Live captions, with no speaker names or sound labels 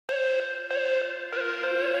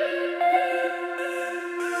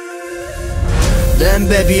Then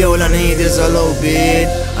baby all I need is a little bit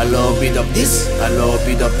of this, a little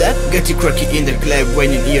bit of that. Get you cracky in the club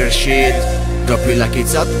when you hear shit. Drop it like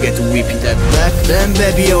it's hot, get to whip it that back. Then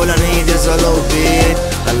baby all I need is a little bit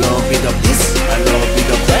of this, a little bit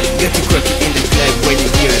of that. Get you cracky in the club when you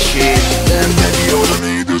hear shit. Then baby all I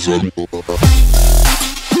need is a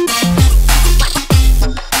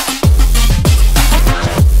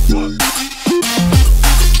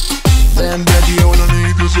Then baby all I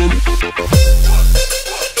need is a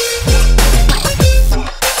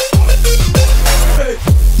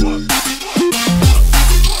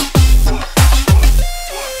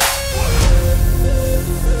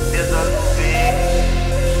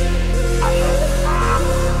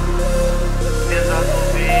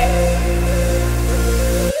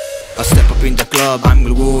in the club, I'm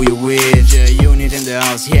gonna woo you with unit in the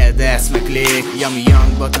house, yeah, that's my clique. I'm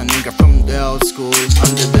young, but a nigga from the old school.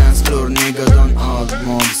 On the dance floor, nigga, don't old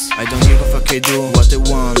mobs. I don't give a fuck, I do what I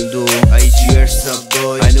want to do. I eat yours up,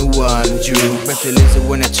 boy, I don't want you. Better listen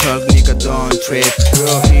when I talk, nigga, don't trip.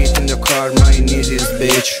 Raw heat in the car, my knees is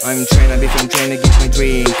bitch. I'm trying to get my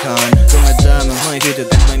drink on. Do my diamond, my video,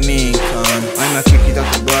 that's my mink on. I'ma kick it out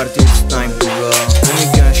the bar, it's time to go. Let me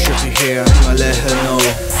get shit here, I'ma let her know.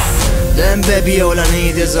 Then baby all I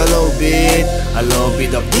need is a little bit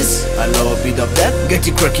of this, a little bit of that. Get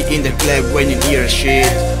you cracky in the club when you hear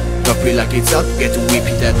shit. Drop it like it's hot, get to whip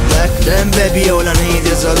it that back. Then baby all I need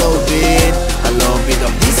is a little bit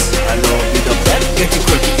of this, a little bit of that. Get you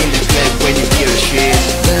cracky in the club when you hear shit.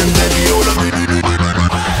 Then baby all I need is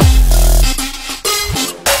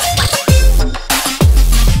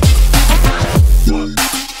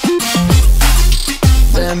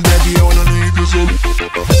Then baby all I need is a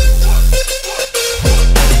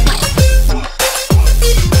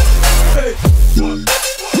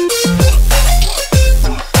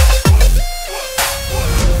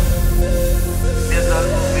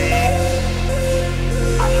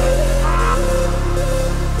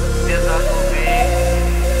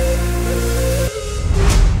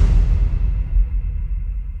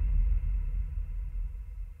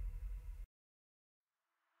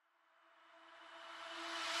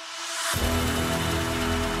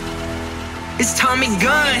It's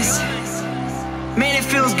Tommygunnz. Man, it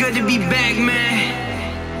feels good to be back, man.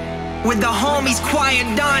 With the homies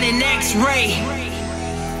Choirdon and X-Ray.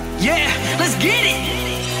 Yeah, let's get it.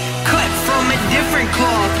 Cut from a different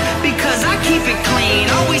cloth, because I keep it clean.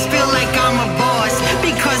 Always feel like I'm a boss,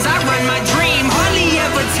 because I run my dream. Hardly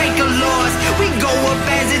ever take a loss. We go up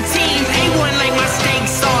as a team. A1 like my steak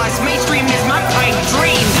sauce. Mainstream is my pipe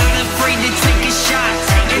dream. Not afraid to take a shot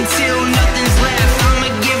until nothing's left.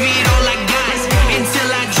 I'ma give it all I got until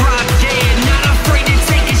I drop dead. Not afraid to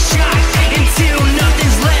take a shot until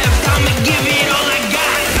nothing's left. I'ma give it all I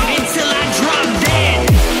got until I drop dead.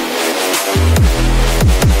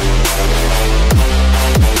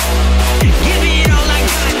 Give it all I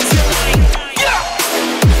got till I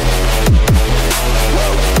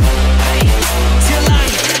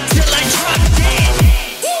till I drop dead.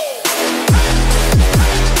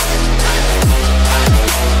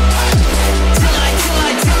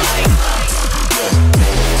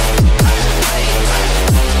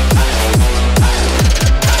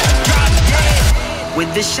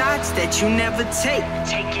 With the shots that you never take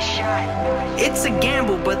a shot. It's a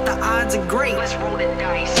gamble, but the odds are great. Let's roll the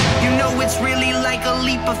dice. You know it's really like a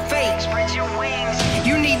leap of faith. Spread your wings.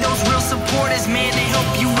 You need those real supporters, man, to help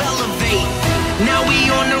you elevate. Now we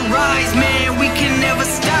on the rise, man, we can never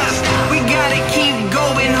stop. We gotta keep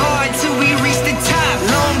going hard till we reach the top.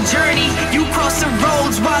 Long journey, you cross the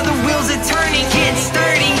roads while the wheels are turning. Get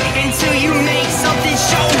sturdy until you make something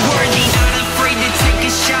show worthy. Not afraid to take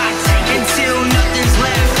a shot until nothing's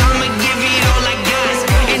left. I'ma give it all I got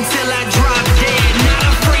until I drop dead. Not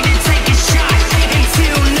afraid to take a shot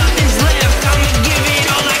until nothing's left. I'ma give it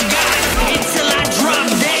all I got until I drop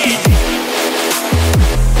dead.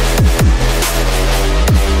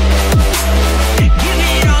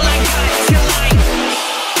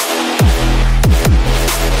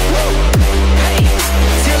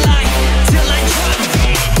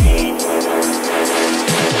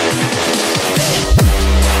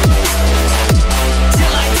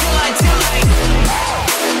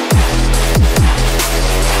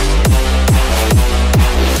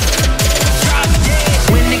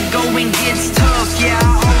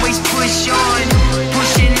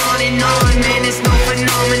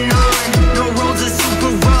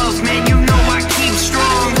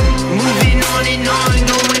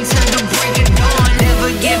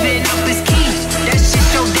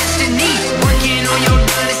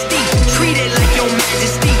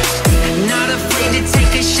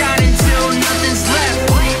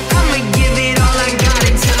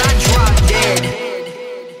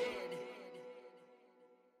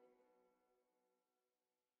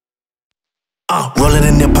 Rolling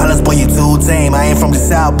in the palace, boy, you too tame. I ain't from the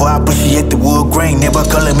south, boy, I appreciate the wood grain. Never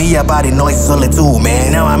calling me about it, noise solitude,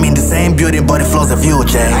 man. Now I'm in the same building, but it flows a fuel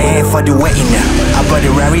chain. I ain't for the waiting now. I brought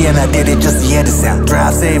the Rari and I did it just to hear the sound.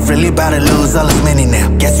 Drive safe, really about to lose all his money now.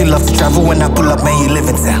 Guess you love to travel when I pull up, man, you live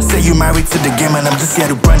in town. Say you married to the game and I'm just here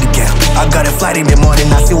to burn the count. I got a flight in the morning,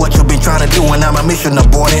 I see what you been trying to do when I'm a mission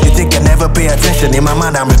aborted. You think I never pay attention, in my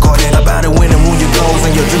mind I'm recording. About to win and move your goals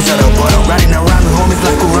and your dreams at the bottom. Riding around with homies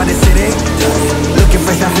like we run the city. Looking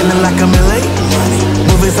fresh, I'm feeling like I'm LA.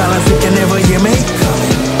 Moving silence, you can never hear me.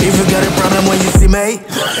 If you got a problem when you see me.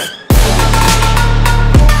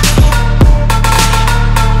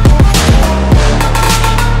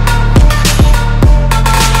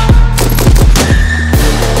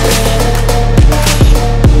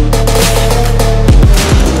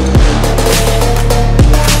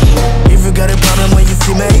 If you got a problem when you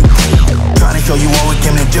see me. Trying to show you what we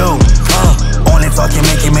came to do. Only talking,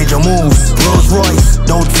 making major moves. Rolls Royce,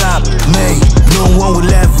 don't top me. No one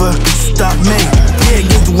will ever stop me. Yeah,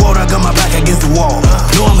 against the wall, I got my back against the wall.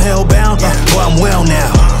 No, I'm hellbound, but I'm well now.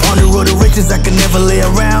 On the road to riches, I can never lay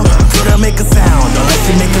around. So I make a sound, unless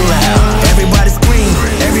you make it loud. Everybody scream,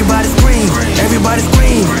 everybody scream, everybody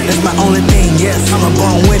scream. That's my only thing, yes, I'm a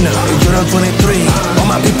born winner. In Jordan 23, all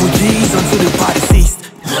my people G's until the party ceased.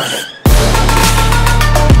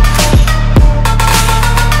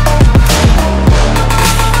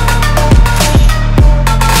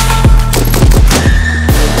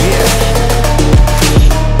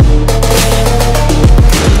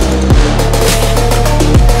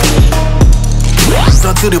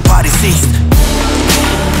 Until the party ceased.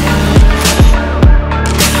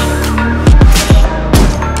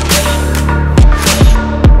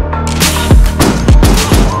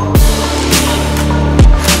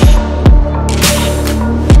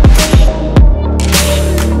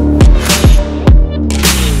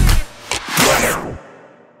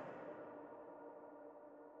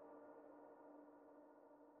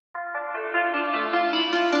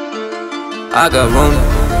 I got room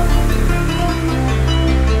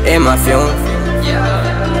in my fume.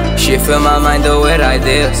 She fill my mind though with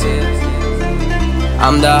ideas.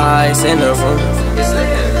 I'm the highest in the room.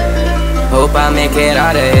 Hope I make it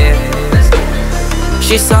out of here.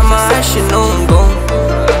 She saw my eyes, she knew I'm gone.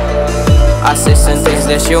 I said some things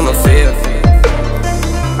that she might feel.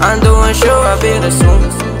 I'm doing sure I'll be the soon.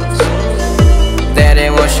 That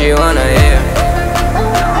ain't what she wanna hear.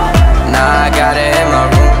 Now I got it in my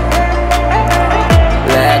room.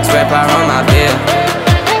 Legs wrap around my beard.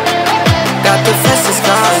 Got the fastest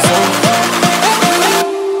cars on.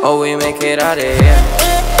 Oh, we make it out of here.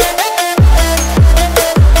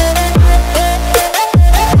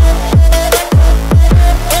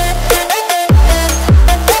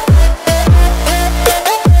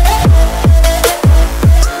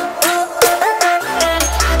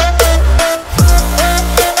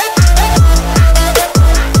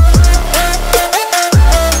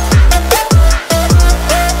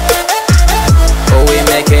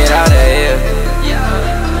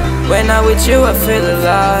 When I'm with you, I feel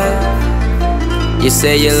alive. You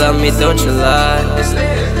say you love me, don't you lie.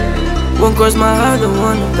 Won't cross my heart, don't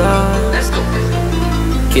wanna die.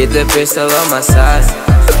 Keep the pistol on my side.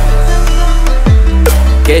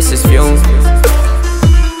 Cases fume.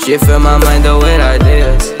 She fill my mind though with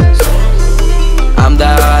ideas. I'm the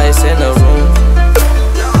highest in the room.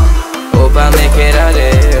 Hope I make it out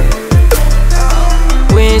of here.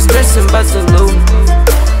 We ain't stressing about to lose.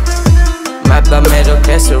 My blood metal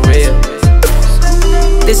cancer real.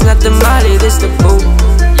 This not the Molly, this the boo.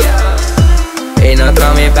 Ain't no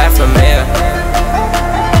coming back from here.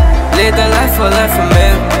 Live the life for life from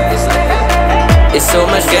here. It's so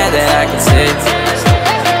much gas that I can see.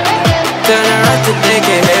 Turn around to take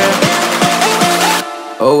it here.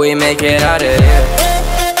 Oh, we make it out of here.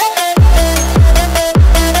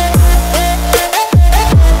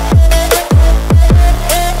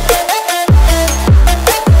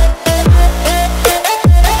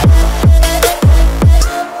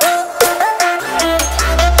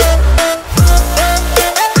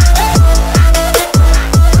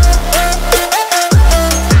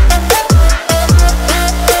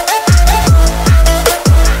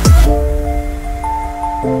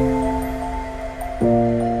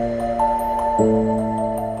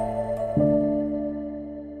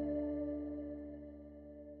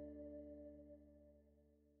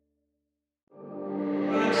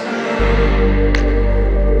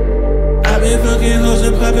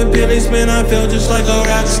 Man, I feel just like a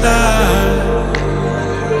rock star.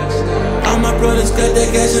 All my brothers got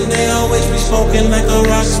that gas and they always be smoking like a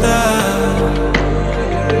rock star.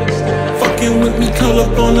 Fucking with me, call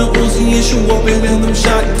up on the Uzi and shoot open in them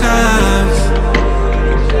shot times.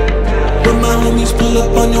 homies pull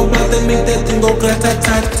up on your block, they make that thing go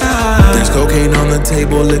grata-ta-ta. There's cocaine on the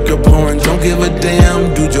table, liquor pouring, don't give a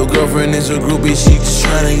damn. Dude, your girlfriend is a groupie, she just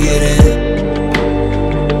tryna get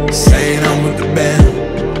in. Saying I'm with the band.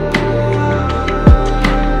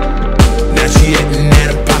 Now she acting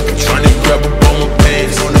out of pocket, tryna grab up on my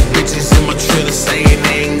pants. On the bitches in my trailer saying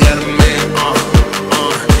they ain't got a man.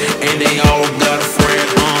 And they all got a friend.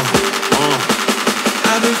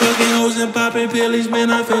 I've been fucking hoes and popping pillies,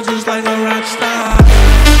 man, I feel just like a rock star.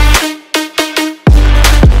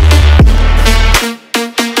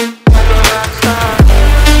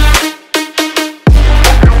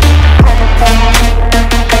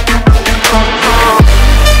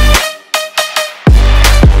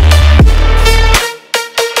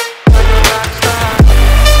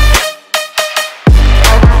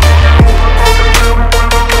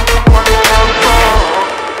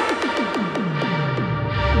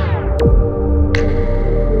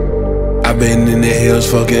 Been in the hills,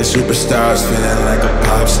 fucking superstars, feeling like a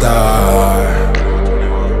pop star.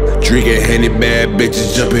 Drinking Henny, bad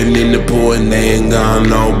bitches jumping in the pool and they ain't got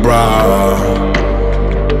no bra.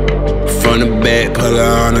 From the back, put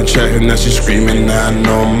her on the track and now she screaming, I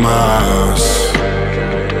know Mars.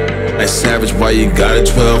 Like Savage, why you got a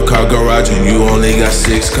 12-car garage and you only got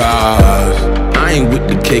 6 cars? I ain't with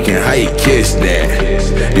the cake and how you kiss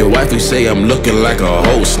that? Your wife, you say I'm looking like a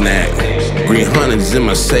whole snack. Green hundreds in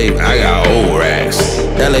my safe, I got old racks.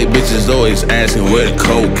 LA bitches always asking where the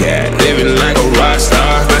coke at. Living like a rock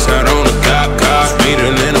star, fresh out on a cop car.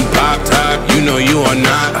 Sweeter than a pop top, you know you are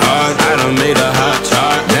not hard. I done made a hot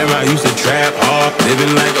chart, never I used to trap hard.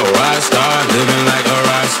 Living like a rock star, living like a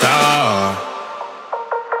rock star.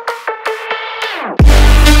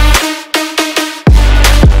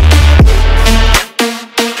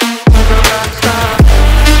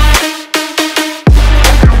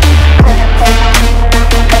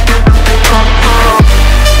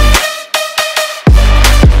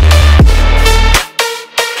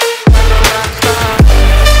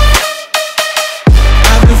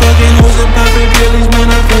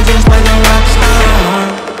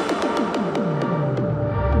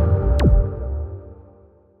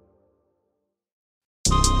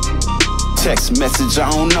 Text message, I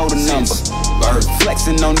don't know the number.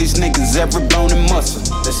 Flexing on these niggas, every bone and muscle.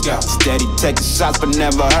 Let's go. Steady taking shots, but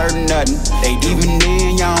never heard nothing. Even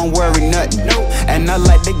then, y'all don't worry nothing. And I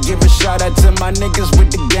like to give a shout out to my niggas with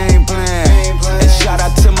the game plan. And shout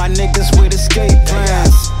out to my niggas with escape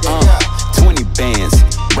plans. 20 bands,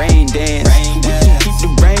 rain dance. We can keep the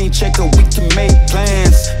rain checker, we can make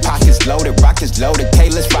plans. Pockets loaded, rockets loaded. K,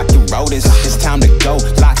 let's rock and roll this. It's time to go.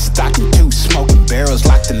 Lock, stock, and 2 smoking barrels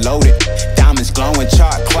locked and loaded. Diamonds glowing,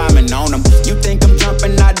 chart climbing on them. You think I'm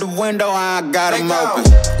jumping out the window? I got them open.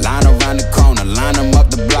 Line around the corner, line them up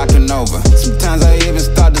the block and over. Sometimes I even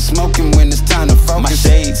start to smoking when it's time to focus. My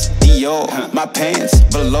shades, Dior, my pants,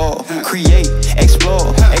 velour. Create, explore,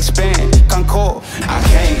 expand, concord. I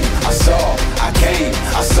came, I saw, I came,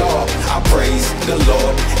 I saw. I praise the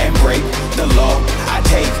Lord and break the law. I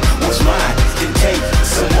take what's mine, then take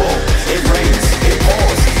some more. It rains, it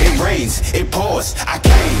pours, it rains, it pours. I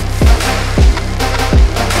came.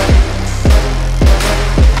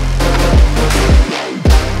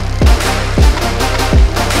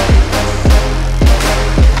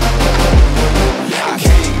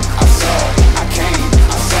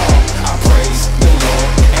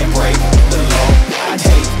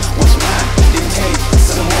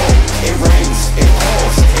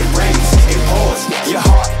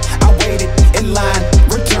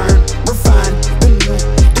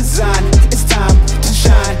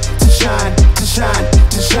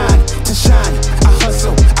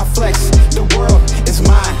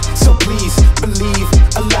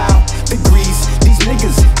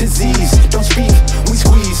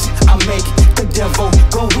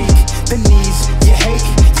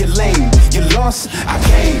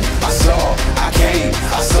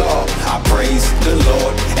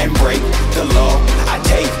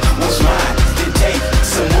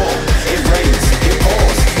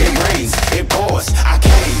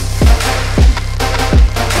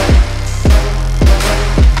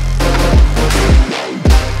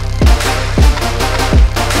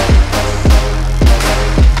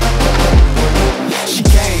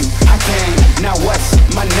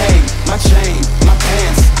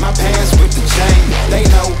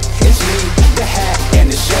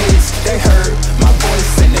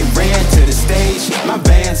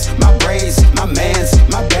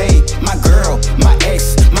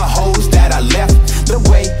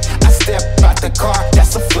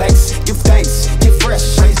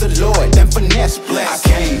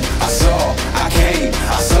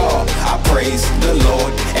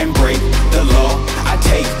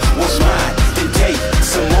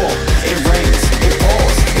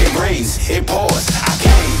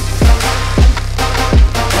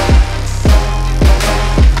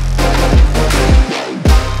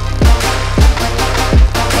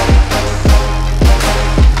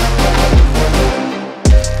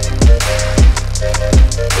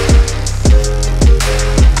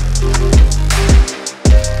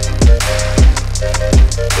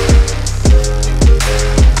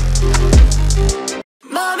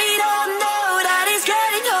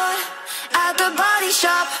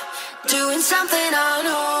 doing something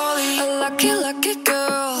unholy. A lucky, lucky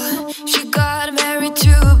girl. She got married to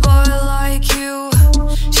a boy like you.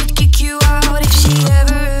 She'd kick you out if she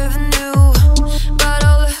ever knew. But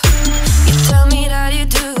all you tell me that you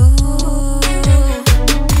do.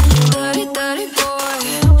 Dirty, dirty boy.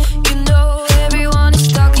 You know everyone is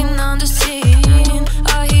talking on the scene.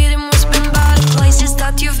 I hear them whispering about the places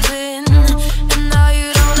that you've been. And now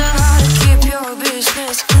you don't know how to keep your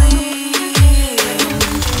business clean.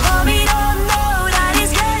 Mommy don't know that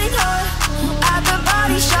he's getting hot at the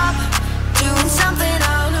body shop, doing something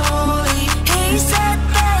unholy. He said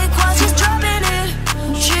that once he's dropping it,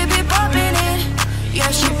 she be popping it.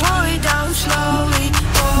 Yeah, she pull it down slowly.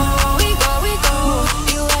 Oh, we go.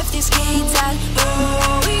 He left his kids at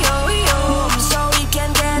so we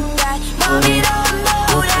can get that. Mommy don't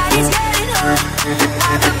know that he's getting hot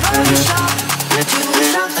at the body shop, doing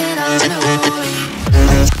something unholy.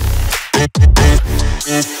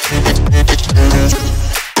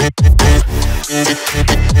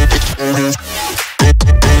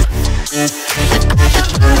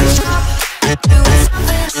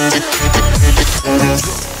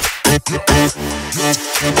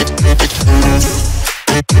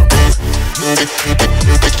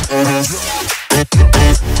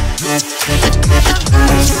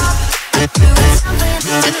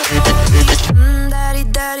 Daddy,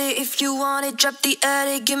 daddy, if you want it, drop the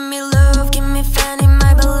attic. Give me love, give me Fanny,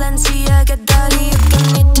 my Balenciaga daddy. You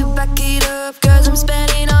can need to back it up, cause I'm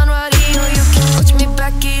spending on radio. You can watch me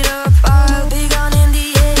back it up, I'll be gone in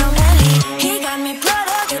the AM. And he got me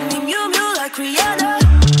Prada, got me Miu like Rihanna.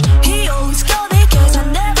 He always called me cause I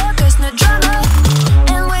never cause no drama.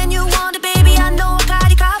 And when you want it, baby, I know I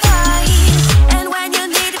got it covered. And when you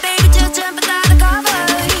need it, baby, just jump without the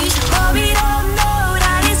covers. Mommy don't know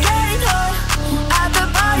that he's getting hot at the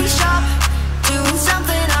body shop, doing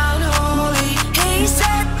something unholy. He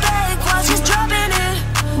said that once he's dropping it,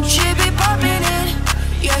 she be popping it.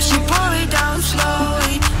 Yeah, she pull it down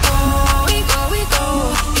slowly. Oh, we go.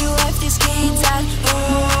 He left his kids at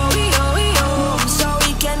so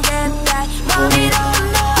we can get that. Mommy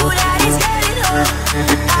don't know that he's getting hot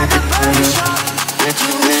at the body shop,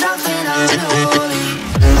 doing something unholy.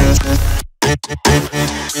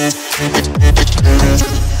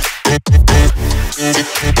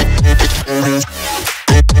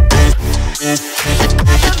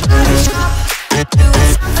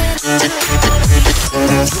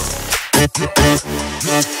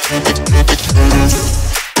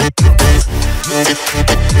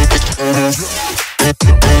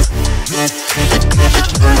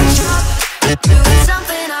 Doing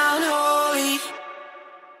something unholy.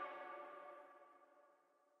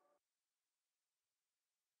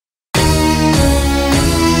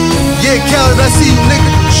 Yeah, Khaled, I see you,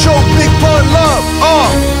 nigga. Show big part love.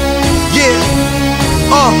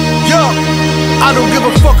 Yo. I don't give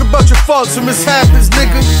a fuck about your faults or mishaps,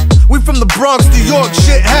 nigga. We from the Bronx, New York,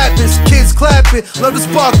 shit happens. Kids clapping, love to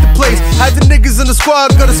spark the place. Had the niggas in the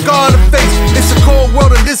squad, got a scar on the face. It's a cold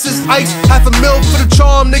world and this is ice. $500,000 for the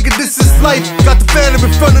charm, nigga, this is life. Got the phantom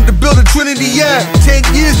in front of the building, Trinity, yeah.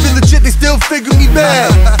 10 years been legit, they still figure me bad.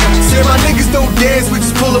 Say my niggas don't dance, we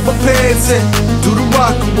just pull up our pants and do the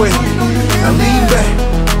rock away. Now lean back,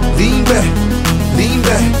 lean back, lean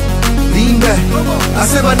back, lean back. I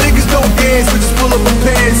said my niggas don't dance, we just pull up our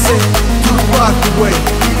pants and do the rock away.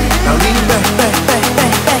 Now lean back, back, back,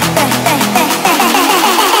 back, back, back, back, back.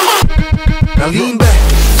 Now lean back.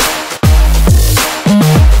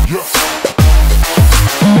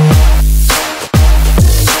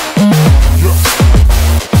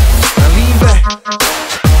 Now lean back.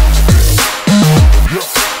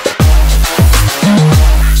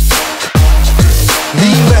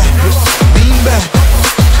 Lean back, lean back.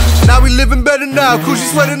 Now we living better now, Coochie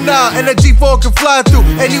sweating now, and that G4 can fly through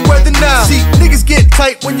any weather now. See, niggas get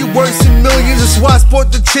tight when you're worth in millions. That's why I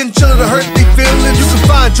sport the chinchilla to hurt they feelings. You can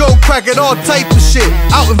find Joe Crack at all type of shit.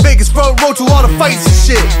 Out in Vegas, front row to all the fights and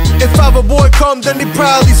shit. If I have a boy come, then they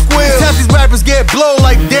proudly squeal. Half these rappers get blown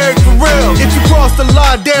like Derek for real. If you cross the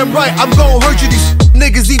line, damn right, I'm gon' hurt you. These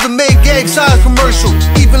niggas even made gang size commercial.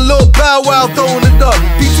 Even Lil Bow Wow throwing it up.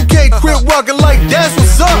 B2K quit walking like that's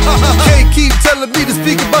what's up. Can't keep telling me to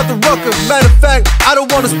speak about the rucker. Matter of fact, I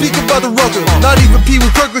don't wanna speak about the rucker. Not even Pee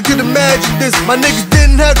Wee Kirkland could imagine this. My niggas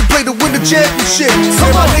didn't have to play to win the championship. So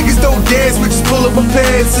my niggas don't dance, we just pull up our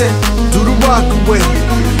pants and do the rock away.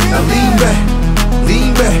 Now lean back,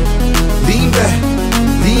 lean back, lean back,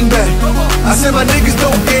 lean back. I said my niggas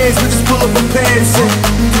don't dance, we just pull up our pants and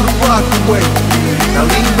do the rock away. Now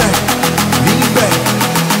lean back, lean back,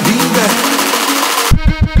 lean back.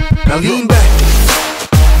 Now lean back.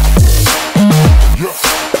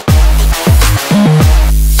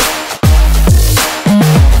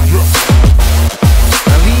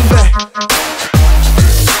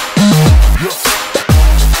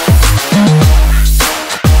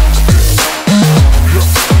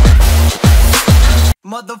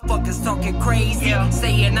 motherfuckers talking crazy,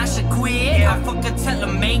 saying I should quit. I fucking tell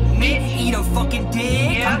them make me eat a fucking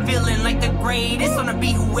dick. I'm feeling like the greatest, on the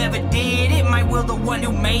beat whoever did it. My will the one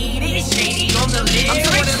who made it, shady on the list. I'm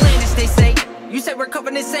from Atlantis, they say. You said we're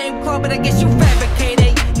covering the same club, but I guess you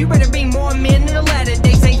fabricated. You better be more men in the latter.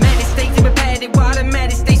 They say United States even padded, while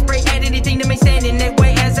automatic they spray at anything that may stand in their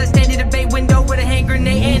way. As I stand in the bay window with a hand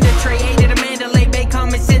grenade and a tray. Aided a Mandalay Bay,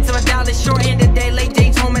 common sense of $1 short and a day late.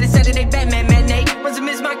 Dates home at a Saturday Batman matinee. Once I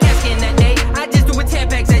miss my casket in that day, I just do a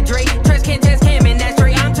Tampax at Dre. Trash can test cam and that's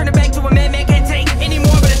straight. I'm turning back to a madman, can't take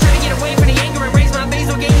anymore, but I try to get away from the anger and raise my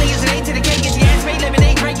basal game. Niggas an A to the K, get the ass made,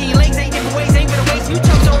 lemonade, breaking your legs 8 different ways, ain't gonna waste. You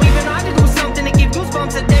chumps don't even know how to do something to give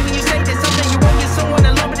goosebumps a day when you say that something you won't get someone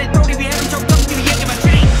a lump in their throat if you haven't choked up, give me yank in my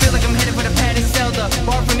chain. Feel like I'm headed for the padded Zelda.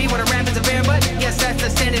 Bar for me when a rap is a bear, but yes, that's the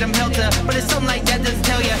standard I'm held to. But it's something like that doesn't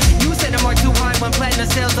tell ya. You said I'm too high when platinum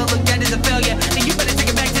sales don't look that is a failure. Then you better take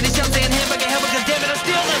it back to the shelf saying hamburger hell, because damn it, I'm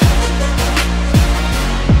still a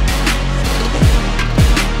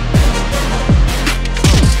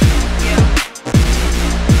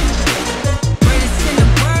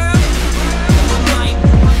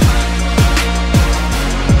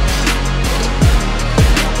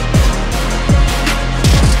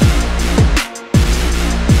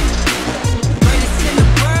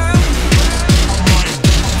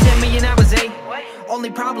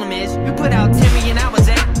problem is, you put out 10 million hours,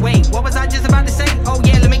 eh? Wait, what was I just about to say? Oh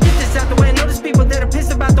yeah, let me get this out the way. I notice people that are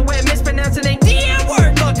pissed about the way I mispronounce the name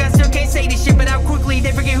D-word. Look, I still can't say this shit, but how quickly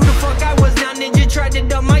they forget who the fuck I was. Now Ninja tried to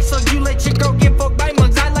dump my slugs. You let your girl get fucked by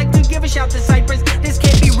mugs. I like to give a shout to Cypress. This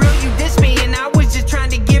can't be real, you diss me, and I was just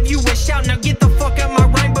trying to give you a shout. Now get the fuck out my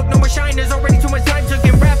rhyme book, no more shine. There's already too much time took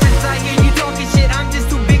in rappers. I hear you talking shit, I'm just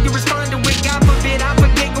too big to respond to it. God forbid, I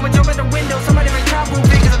forget, go and jump out the window. Somebody might try to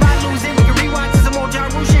prove it, cause if I lose it, we can rewind to some old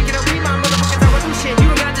John Roo shit. Can I read my motherfuckers how I do shit? You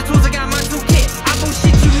don't got the tools, I got my toolkit. I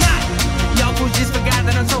bullshit you not. Y'all fools just forgot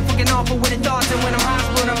that I'm so fucking awful with the thoughts. And when I'm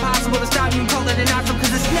hostile and impossible to stop, you can call it an option,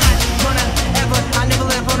 cause it's not gonna ever. I never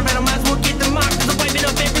let up on the battle, might as well get the mock, cause I'm wiping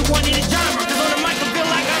up everyone in the genre. Cause on the mic I feel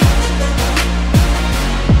like I'm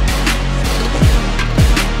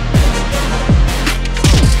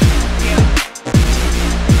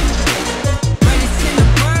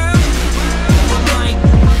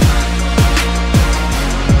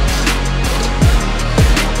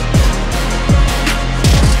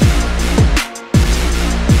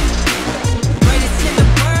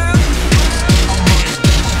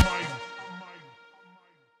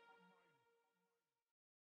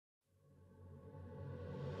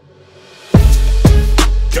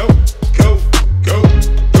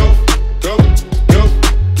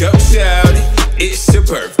it's your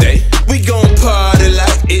birthday. We gon' party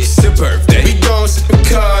like it's your birthday. We gon' sip a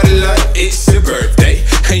card like it's your birthday.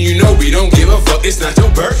 And you know we don't give a fuck, it's not your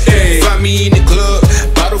birthday. Find me in the club,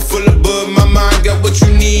 bottle full of bud. My mind got what you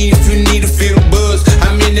need if you need to feel the buzz.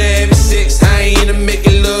 I'm into having sex, I ain't into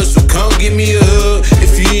making love. So come give me a hug.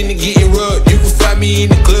 If you into getting rubbed, you can find me in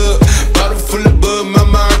the club, bottle full of bud. My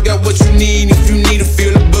mind got what you need if you need to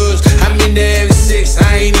feel the buzz. I'm into having sex,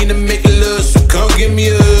 I ain't into making love. So come give me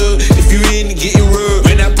a hug. If you into getting rubbed.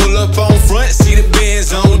 When I pull up on front, see the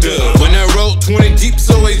bands on dub. When I roll 20 deep,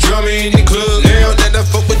 so always drumming in the club. Now that I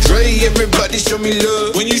fuck with Dre, everybody show me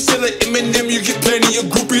love. When you sell it M&M, you get plenty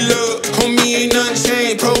of groupie love. Homie ain't nothing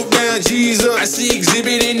changed, pro down, G's up. I see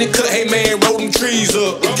exhibit in the cut, hey man, roll them trees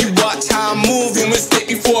up. If you watch how I move, you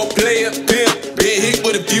mistake me for a player, pimp. Been hit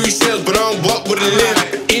with a few shells, but I don't walk with a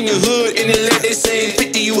limp. In the hood, in the let they say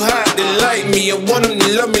 50 you hot. They like me, I want them to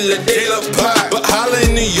love me like they love pie. But holla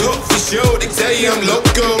in New York for sure, they tell you I'm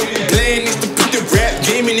loco. Plan is to put the rap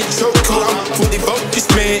game in the chokehold. I'm fully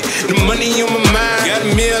focused, man, the money on my mind. Got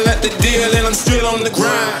a meal at the deal and I'm still on the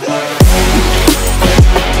grind.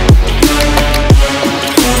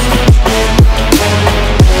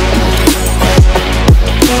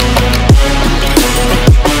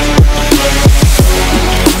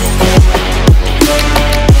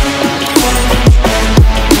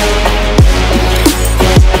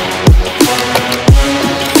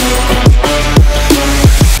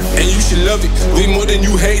 Love it, way more than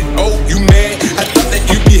you hate. Oh, you mad? I thought that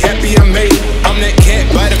you'd be happy I made it. I'm that cat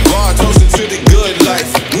by the bar, toasting to the good life.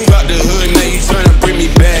 Move out the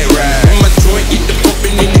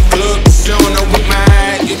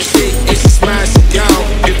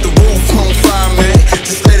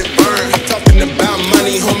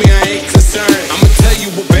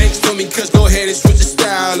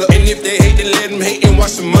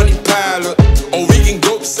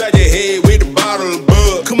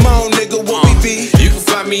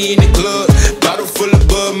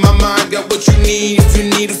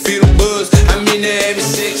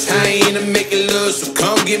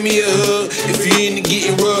give me a hug. If you into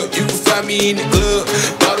getting rough, you can find me in the club.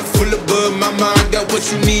 Bottle full of bud, my mind got what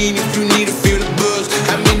you need. If you need to feel the buzz,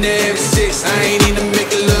 I'm in there having sex, I ain't in to make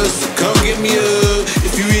a love. So come give me a hug,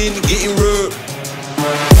 if you into getting rough.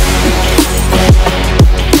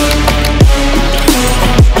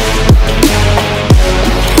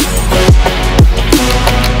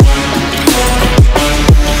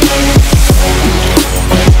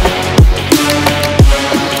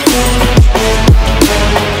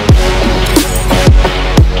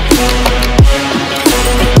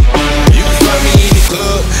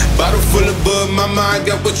 My mind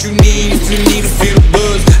got what you need if you need to feel the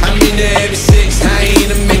buzz. I'm in there having sex, I ain't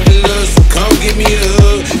into making love. So come give me a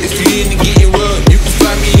hug if you into getting rough. You can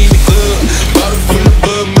find me in the club, bottle full of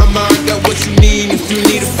bud. My mind got what you need if you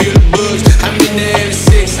need to feel the buzz. I'm in there having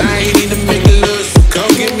sex, I ain't into making love. So come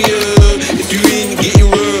give me a hug if you into getting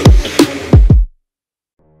rough.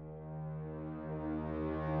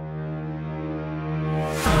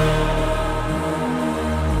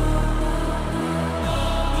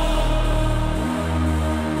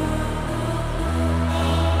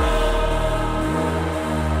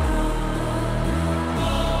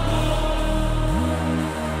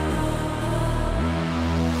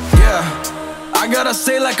 I gotta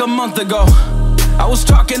say, like a month ago, I was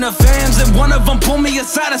talking to fans and one of them pulled me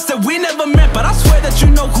aside and said we never met, but I swear that you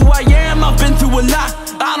know who I am. I've been through a lot,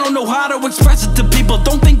 I don't know how to express it to people.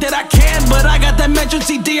 Don't think that I can, but I got that mention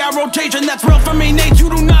CDI rotation that's real for me. Nate, you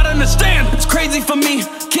do not understand, it's crazy for me.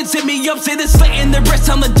 Kids hit me up, say this slating their wrists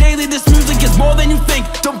on the daily. This music is more than you think,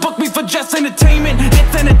 don't book me for just entertainment.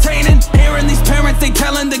 It's entertaining, hearing these parents, they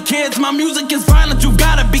telling the kids my music is violent. You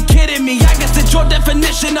gotta be kidding me. I guess it's your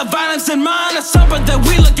definition of violence and mine, or something that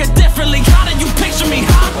we look at differently. How do you picture me,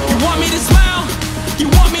 huh? You want me to smile? You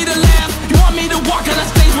want me to laugh? You want me to walk on the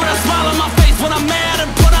stage with a smile on my face when I'm mad and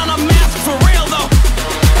put on a mask? For real though,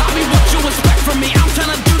 I'll be what you expect from me. I'm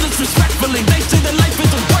trying to do this respectfully. They say that life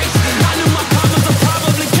is a race, I knew my problems would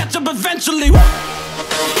probably catch up eventually.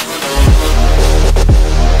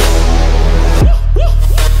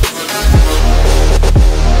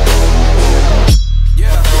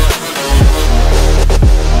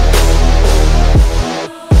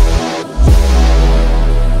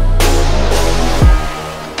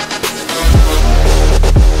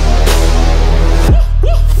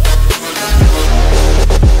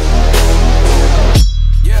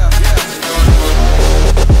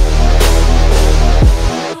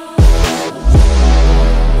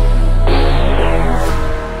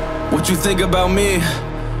 Think about me,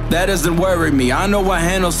 that doesn't worry me. I know I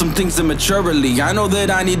handle some things immaturely. I know that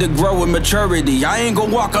I need to grow in maturity. I ain't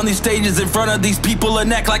gonna walk on these stages in front of these people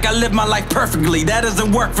and act like I live my life perfectly. That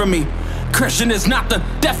doesn't work for me. Christian is not the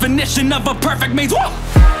definition of a perfect means. Whoa!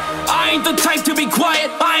 I ain't the type to be quiet.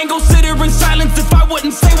 I ain't gon' sit here in silence if I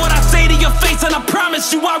wouldn't say what I say to your face. And I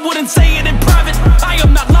promise you I wouldn't say it in private. I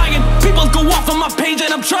am not lying. People go off on my page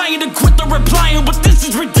and I'm trying to quit the replying, but this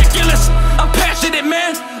is ridiculous. I'm passionate,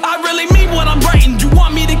 man, I really mean what I'm writing. You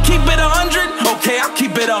want me to keep it 100? Okay, I'll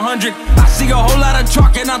keep it 100. I see a whole lot of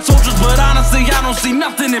chalking on socials, but honestly I don't see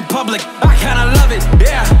nothing in public. I kinda love it,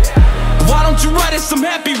 yeah. Why don't you write us some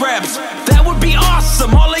happy raps? That would be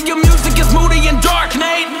awesome. All of your music is moody and dark,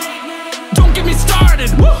 Nate. Don't get me started.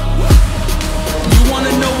 Woo! You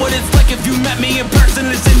wanna know what it's like if you met me in person?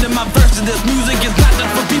 Listen to my verses. This music is not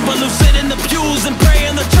just for people who sit in the pews and pray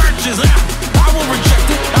in the churches. I won't reject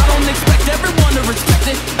it. I don't expect everyone to respect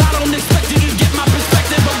it. I don't expect you to get my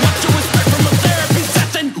perspective, but what you expect from a therapy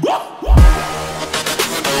session? Woo!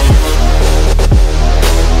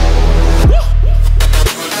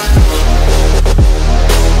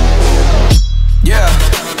 Yeah.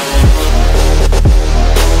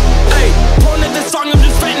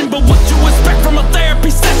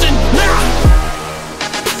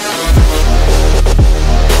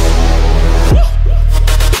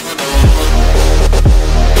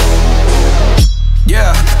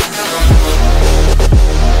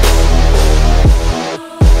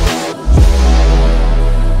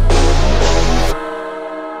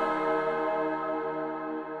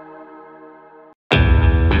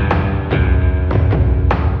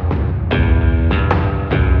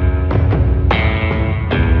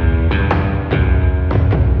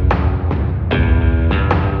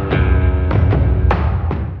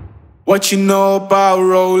 What you know about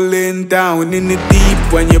rolling down in the deep?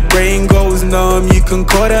 When your brain goes numb, you can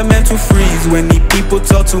call that mental freeze. When these people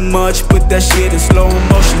talk too much, put that shit in slow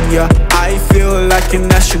motion, yeah. I feel like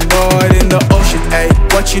an astronaut in the ocean, ayy.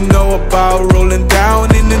 What you know about rolling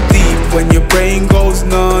down in the deep? When your brain goes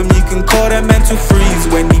numb, you can call that mental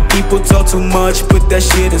freeze. When these people talk too much, put that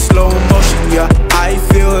shit in slow motion, yeah. I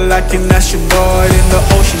feel like an astronaut in the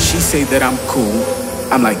ocean. She say that I'm cool,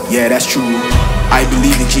 I'm like, yeah, that's true. I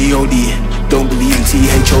believe in G.O.D, don't believe in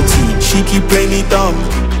T.H.O.T. She keep playing me dumb,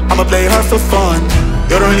 I'ma play her for fun.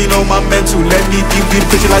 You don't really know my mental, let me deep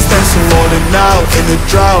picture like stencil. Rolling out in the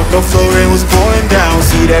drought, no flooring was pouring down.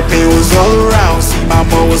 See that pain was all around, see my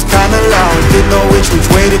mom was kinda loud. Didn't know which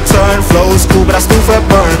way to turn, flow was cool but I still felt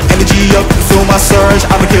burn. Energy up, you feel my surge,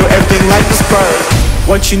 I'ma kill everything like a spur.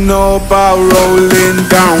 What you know about rolling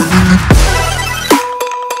down?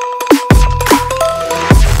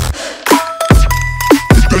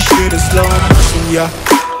 Slow motion, yeah.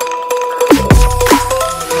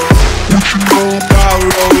 What you know about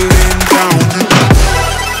rolling down?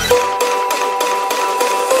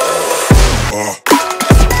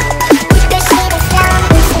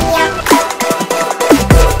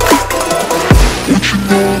 What you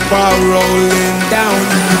know about rolling down?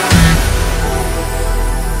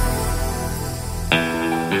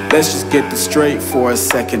 Let's just get this straight for a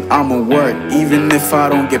second. I'ma work, even if I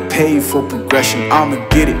don't get paid for progression. I'ma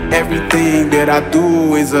get it, everything that I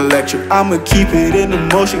do is electric. I'ma keep it in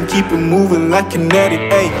motion, keep it moving like kinetic.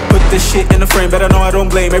 Ayy, put this shit in the frame, better know I don't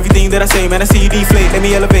blame everything that I say, man, I see you deflate. Let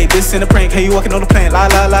me elevate, this in a prank, hey, you walking on the plane. La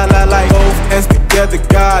la la la la, both hands together,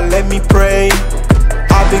 God, let me pray.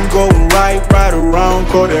 I've been going right around,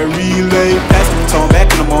 call that relay. Pass me the tone,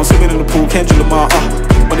 back in the mall, swimming in the pool, Kendrick Lamar,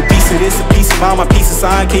 When a piece of this, a piece of mine, my piece of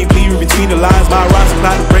sign. Can't bleed between the lines, my rhymes are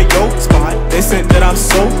not to break your spine. They said that I'm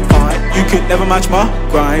so fine, you could never match my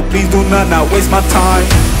grind. Please do not waste my time.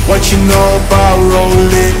 What you know about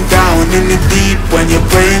rolling down in the deep? When your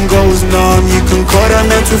brain goes numb, you can call that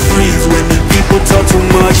mental freeze. When the people talk too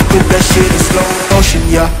much, put that shit in slow motion,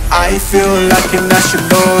 yeah. I feel like an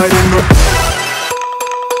astronaut in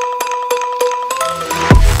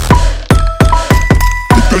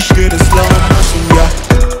the shit in slow motion, yeah.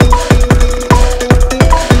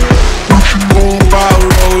 What you know about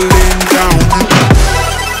rolling down?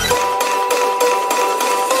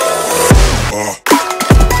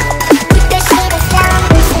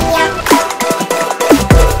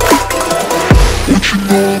 What you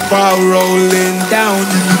know about rolling down?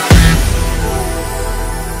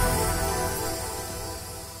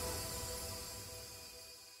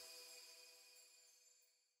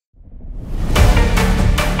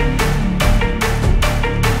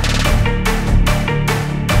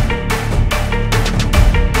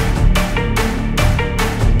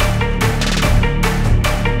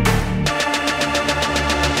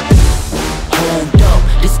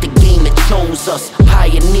 Us.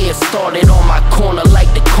 Pioneers started on my corner like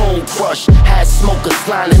the cold crush. Had smokers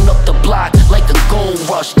lining up the block like a gold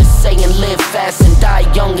rush. The saying live fast and die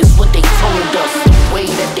young is what they told us. The way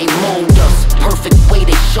that they mold us, perfect way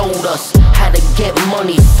they showed us how to get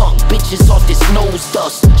money, fuck bitches off this nose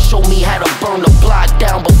dust. Show me how to burn the block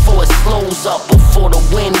down before it slows up. Before the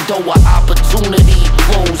window of opportunity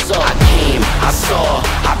rolls up. I came, I saw,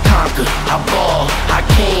 I conquered, I ball. I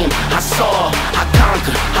came, I saw, I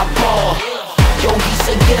conquered, I ball. Yo, he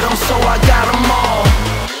said get 'em, so I got 'em all.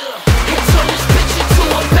 And turn this bitch into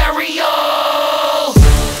a burial.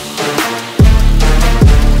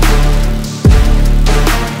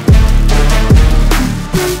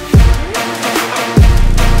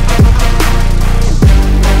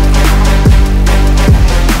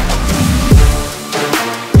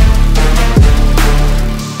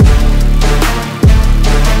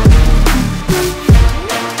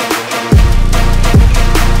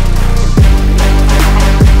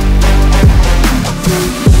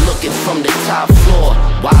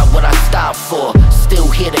 For still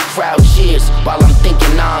hear the crowd cheers while I'm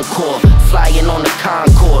thinking encore. Flying on the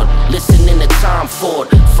Concorde, listening to Tom Ford.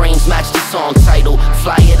 Frames match the song title,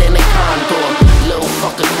 flyer than a condor. Little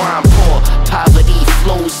fucker grind poor, poverty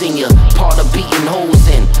flows in ya. Part of beating holes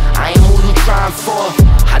in. I am who you trying for?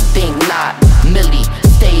 I think not. Millie,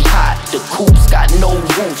 stay hot. The coops got no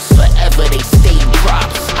roofs, forever they stay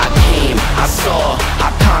drops. I came, I saw, I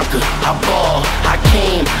conquered, I ball. I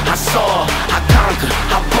came, I saw, I conquered,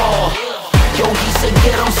 I ball. Yo, he said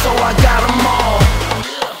get 'em, so I got 'em all.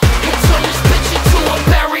 And turn this bitch into a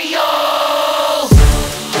burial.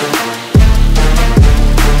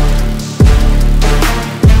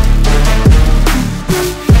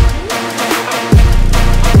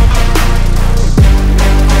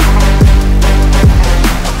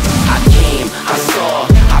 I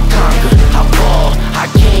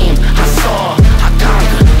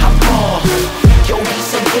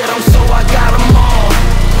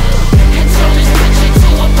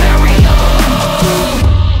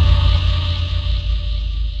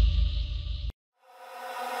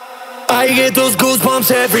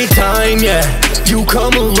goosebumps every time, yeah. You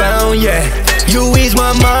come around, yeah. You ease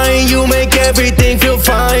my mind, you make everything feel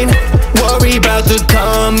fine. Worry about the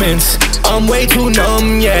comments, I'm way too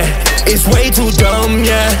numb, yeah. It's way too dumb,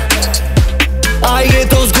 yeah. I get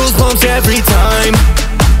those goosebumps every time.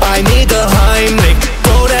 I need the Heimlich,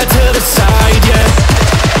 throw that to the side, yeah.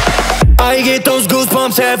 I get those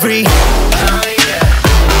goosebumps every time, yeah.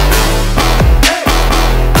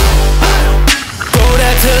 Throw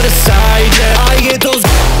that to the side, yeah. I get those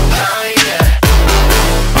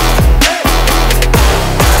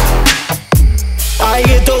I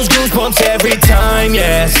get those goosebumps every time,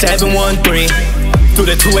 yeah. 713 through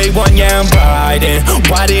the 281, yeah, I'm riding.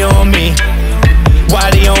 Why they on me? Why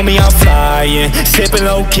they on me? I'm flying, sipping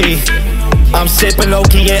low key. I'm sipping low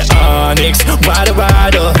key in Onyx. Rider,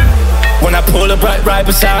 rider. When I pull up right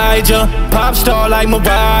beside ya, pop star like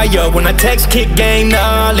Mariah. When I text, kick game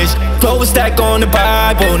knowledge. Throw a stack on the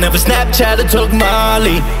Bible. Never Snapchat or took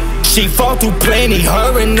Molly. She fought through plenty,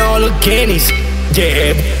 her and all her guineas.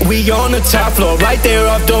 Yeah, we on the top floor, right there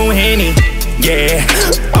off Don Henny. Yeah,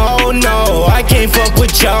 oh no, I can't fuck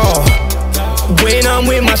with y'all. When I'm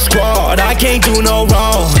with my squad, I can't do no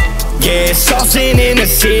wrong. Yeah, saucing in the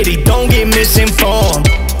city, don't get misinformed.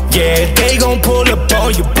 Yeah, they gon' pull up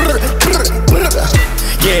on you.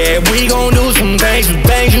 Yeah, we gon' do some things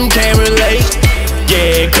you can't relate.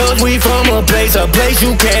 Yeah, cause we from a place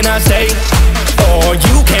you cannot stay. Or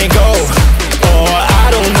you can't go, or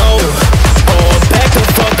I don't know. Or back the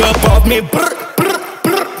fuck up off me.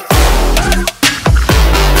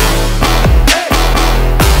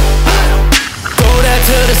 Throw that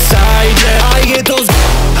to the side, yeah. I get those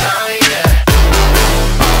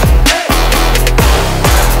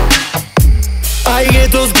I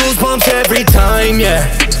get those goosebumps every time, yeah.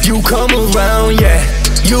 You come around, yeah.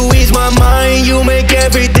 You ease my mind, you make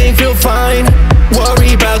everything feel fine.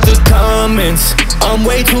 Worry about the comments, I'm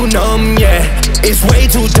way too numb, yeah. It's way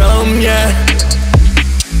too dumb, yeah.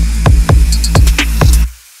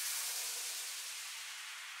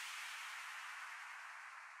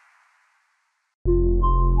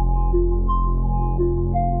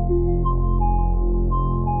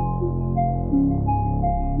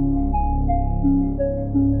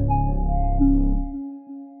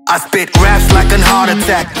 I spit raps like an heart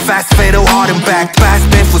attack. Fast fatal, hard and back. Fast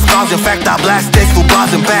spin for scars, in fact I blast this for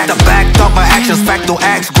bars and back. The back of my actions, facto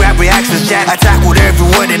acts, grab reactions, jack. Attack with every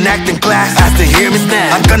word and act in class. As to hear me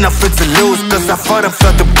snap, I'm gonna fit to lose, cause I fought and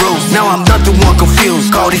felt the bruise. Now I'm not the one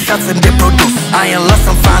confused, call these shots and they produce. I ain't lost,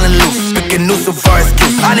 I'm finally loose, picking new so far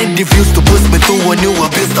excuse. I need diffuse to push me through a new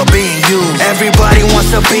abuse of being used. Everybody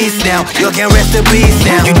wants a piece now, you can rest in peace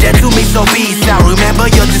now. You dead to me, so peace out,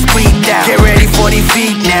 remember you're discreet now. Get ready for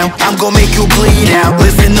defeat now, I'm gon' make you bleed out.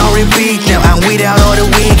 Listen on repeat now, I'm weed out all the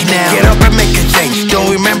week now. Get up and make a change, don't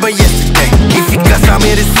remember yesterday. If you got I'm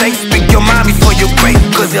here to say, speak your mind before you break.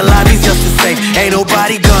 Cause your life is just the same, ain't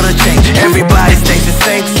nobody gonna change. Everybody stays the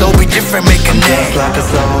same, so be different, make a name. Just like a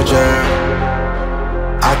soldier,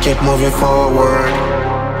 I keep moving forward,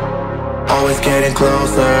 always getting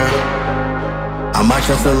closer. I'm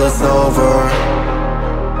marching till it's over.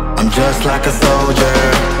 I'm just like a soldier,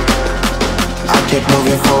 I keep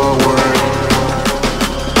moving forward,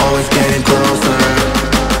 always getting closer.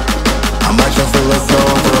 I'm marching till it's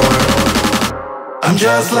over. I'm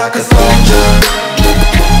just like a soldier.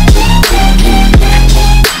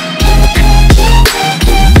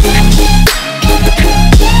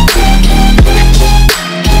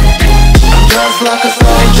 I'm just like a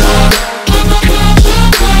soldier.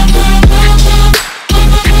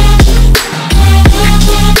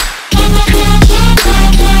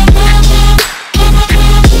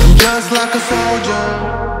 Just like a soldier.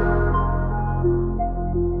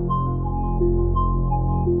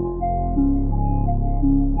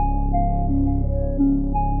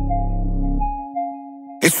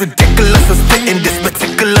 It's ridiculous, I'm spitting this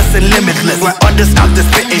meticulous and limitless. Where others out there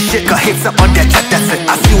spitting shit, got hits up on their chat, that's it.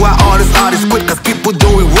 I see why all this art is quick, cause people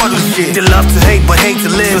doing worthless shit. They love to hate, but hate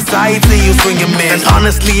to live. Society, you swing and miss. And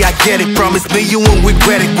honestly, I get it, promise me you won't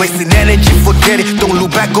regret it. Wasting energy, forget it, don't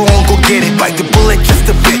look back, go on, go get it. Bite the bullet just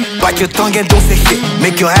a bit, bite your tongue and don't say shit.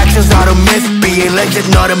 Make your actions out of myth, be a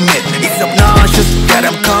legend, not a myth. It's obnoxious, that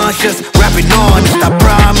I'm conscious, rapping honest, I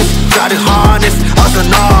promise. Try to harness, us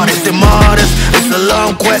an artist, the martyrs. It's a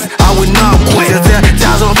long quest, I will not quit. Till 10,000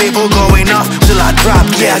 people going off till I drop.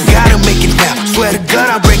 Yeah, I gotta make it now. Swear to God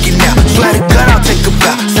I'll break it now. Swear to God I'll take a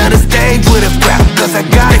bow. Set a stage with a crowd, cause I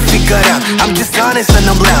got it figured out. I'm just honest and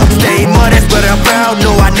I'm loud. Stay modest but I'm proud.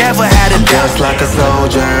 No, I never had a doubt. Just like a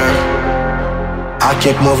soldier, I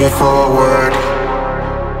keep moving forward,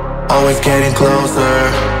 always getting closer.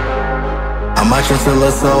 I'm marching till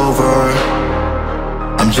it's over.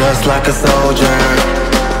 I'm just like a soldier,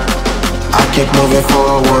 I keep moving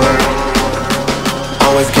forward,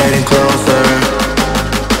 always getting closer,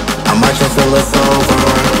 I march until it's over.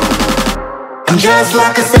 I'm just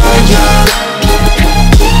like a soldier,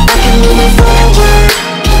 I keep moving forward,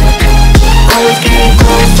 always getting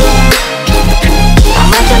closer, I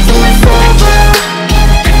march until it's over.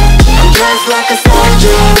 I'm just like a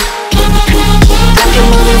soldier, I keep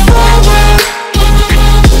moving forward,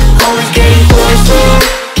 always getting closer,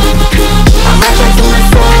 I march until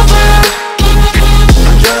it's over.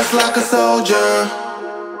 I'm just like a soldier.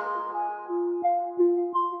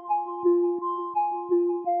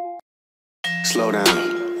 Slow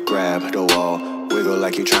down, grab the wall, wiggle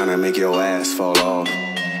like you tryna make your ass fall off.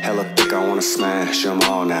 Hella thick, I wanna smash them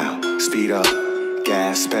all now. Speed up,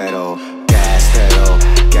 gas pedal, gas pedal,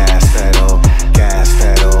 gas pedal, gas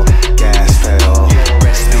pedal, gas pedal.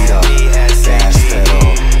 Speed up, gas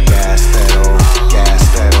pedal, gas pedal, gas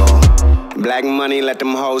pedal. Black money, let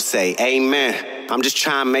them hoes say amen. I'm just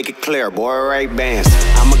trying to make it clear, boy, right bands.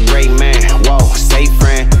 I'm a great man, whoa, say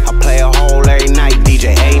friend. I play a hole every night,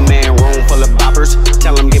 DJ, amen. Room full of boppers,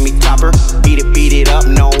 tell them give me topper. Beat it up,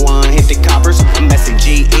 no one hit the coppers. I'm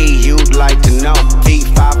SCGE, you'd like to know.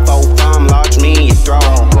 V545, large me in your throat.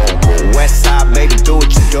 West side, baby, do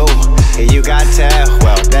what you do. And you got tell,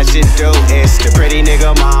 well, that shit do. It's the pretty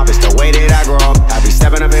nigga mob, it's the way that I grow up. I be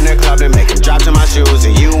stepping up in the club and making drops in my shoes.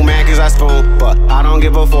 And you mad cause I spoon, but I don't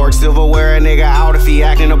give a fork. Silverware a nigga out if he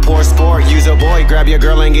acting a poor sport. Use a boy, grab your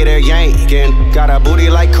girl and get her yankin'. Got a booty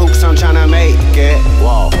like coops, I'm tryna make it.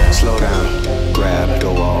 Whoa, slow down, grab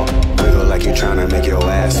the wall, wiggle like you tryna make your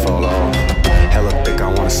ass fall off. Hella thick, I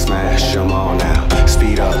wanna smash them all now.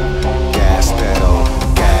 Speed up, gas pedal,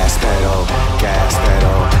 gas pedal, gas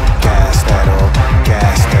pedal, gas pedal,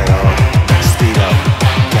 gas pedal. Speed up,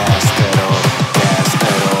 gas pedal, gas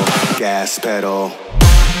pedal, gas pedal.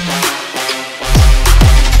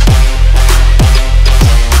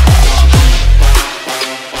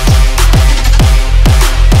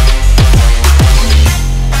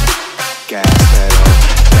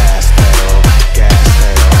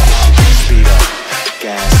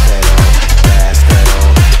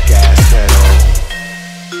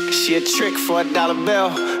 She a trick for $1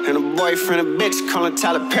 bill, and a boyfriend a bitch calling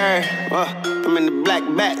Tyler Perry. I'm in the black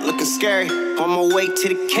bat looking scary. On my way to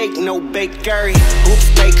the cake, no bakery. Oops,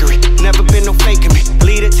 bakery, never been no faking me.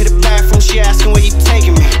 Lead her to the bathroom, she asking where you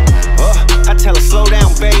taking me. I tell her slow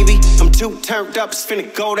down, baby. I'm too turned up, it's finna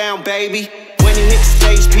go down, baby. When you hit the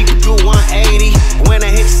stage, people do 180. When I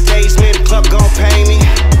hit the stage, man, the club gon' pay me.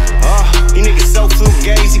 You niggas so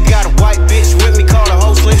fugazi. Got a white bitch with me, call the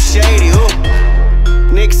whole Slim Shady.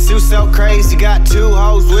 Niggas too so crazy. Got 2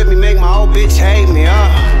 hoes with me, make my old bitch hate me.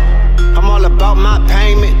 I'm all about my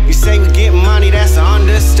payment. You say we get money, that's an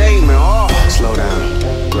understatement. Slow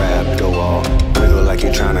down, grab the wall, wiggle like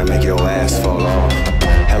you're tryna make your ass fall off.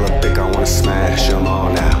 Hella thick, I wanna smash them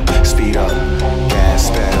all now. Speed up, gas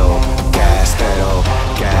pedal, gas pedal,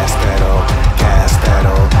 gas pedal, gas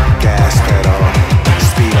pedal, gas pedal.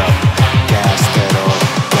 Speed up, gas pedal,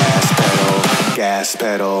 gas pedal, gas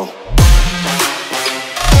pedal.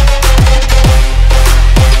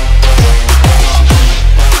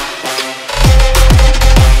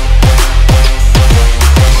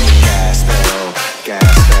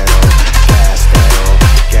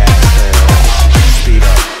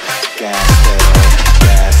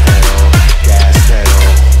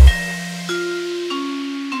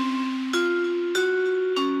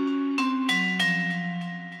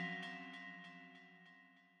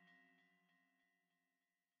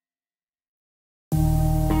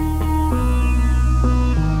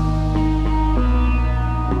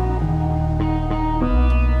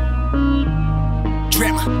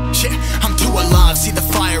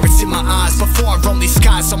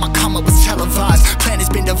 So my karma was televised. Plan has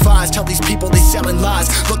been devised. Tell these people they selling lies.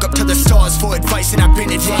 Look up to the stars for advice and I've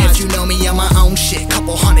been advised. If you know me, I'm my own shit.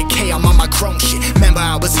 Couple $100K, I'm on my grown shit. Remember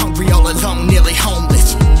I was hungry all alone, nearly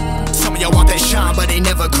homeless. Some of y'all want that shine, but they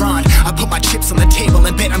never grind. I put my chips on the table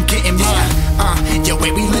and bet I'm getting mine. Yo,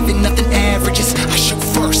 way we living, nothing averages. I shoot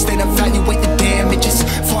first, then evaluate the damages.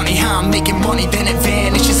 Funny how I'm making money, then it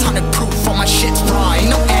vanishes. 100 proof, all my shit's raw, ain't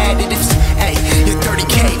no additives. Hey, you're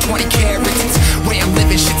 30K, 20 carats. It's way I'm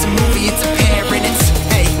living, shit's a movie, it's apparent. It's,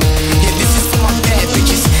 hey, yeah, this is for my bad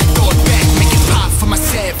bitches. Throw it back, make it pop for my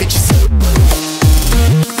savages.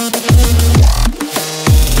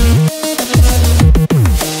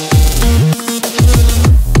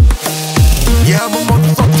 Yeah, I'm a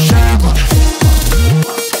motherfucking shaman.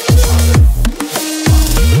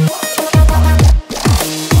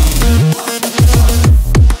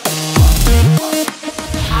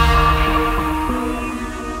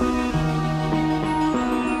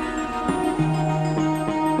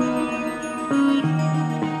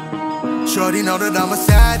 shorty know that I'm a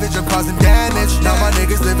savage, I'm causing damage. Now my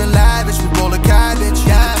niggas living lavish, we roll a cabbage.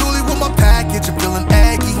 Yeah, Julie with my package, I'm feeling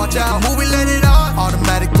eggy. Watch out, movie, let it on,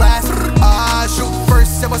 automatic blast. Shoot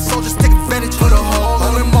first, and my soldiers take advantage. Put a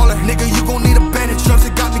hole in mauler, nigga, you gon' need a bandage. Drugs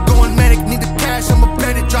that got me going manic, need the cash, I'm a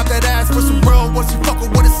bandit. Drop that ass for some real, once you fuckin'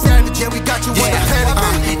 with a savage. Yeah, we got you with a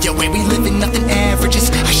panic. Yeah, where we living, nothing averages.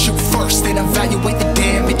 I shoot first, then evaluate the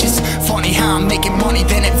damages. Funny how I'm making money,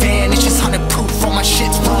 then it vanishes. 100 proof on my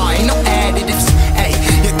shit's raw, ain't no additives. Hey,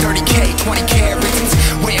 you're 30K, 20 carats. It's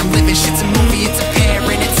where I'm living, shit's a movie, it's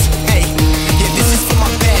apparent. It's, hey, yeah, this is for my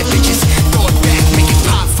bad bitches. Throw it back, make it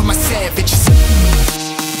pop for my savages.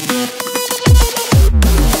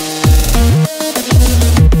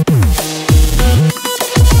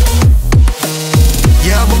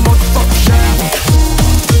 Yeah, I'm a motherfucking savage.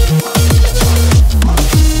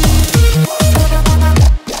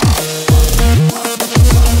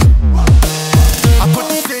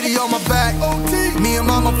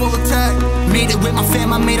 Full attack. Made it with my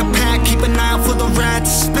fam, I made a pack. Keep an eye out for the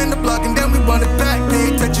rats. Spin the block and then we run it back.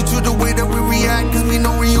 Pay attention to the way that we react, cause we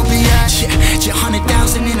know where you'll be at. Yeah,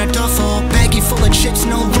 100,000 in a duffel. Baggy full of chips,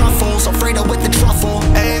 no ruffles. Alfredo with the truffle.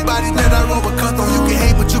 Everybody that I roll with cutthroat. You can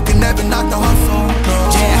hate, but you can never knock the hustle.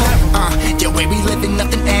 Yeah, where we living,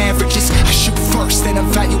 nothing averages. I shoot first, then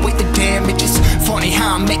evaluate the damages. Funny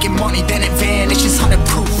how I'm making money, then it vanishes. 100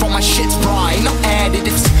 proof on my shit's raw, ain't no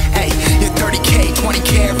additives. Hey, you're 30K, 20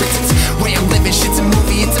 carats. It's where I'm living, shit's a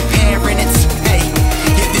movie, it's apparent. It's, hey,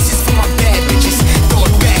 yeah, this is for my bad bitches. Throw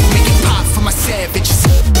it back, make it pop for my savages.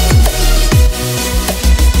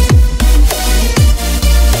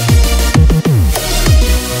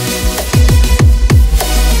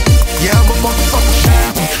 Yeah, I'm a motherfucking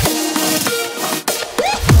savage.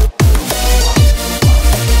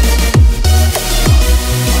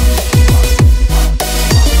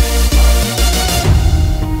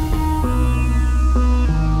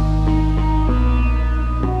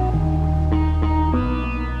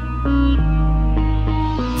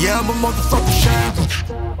 Yeah, I'm a motherfucking savage.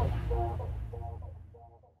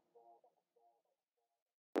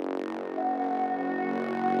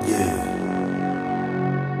 Yeah.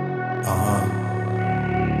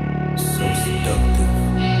 So seductive.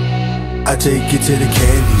 I take you to the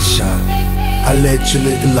candy shop. I let you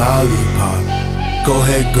lick the lollipop. Go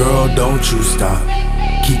ahead, girl, don't you stop.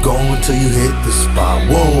 Keep going till you hit the spot.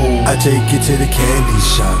 Whoa. I take you to the candy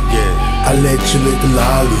shop. Yeah. I let you lick the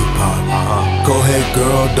lollipop. Go ahead,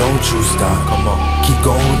 girl, don't you stop. Come on. Keep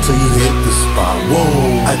going till you hit the spot.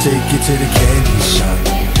 Whoa. I take you to the candy shop.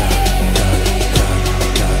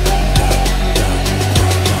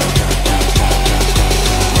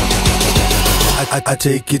 I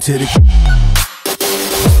take you to the.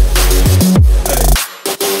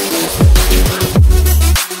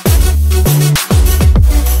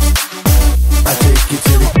 I take you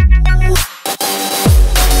to the.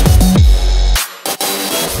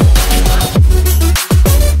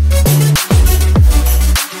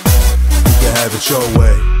 You can have it your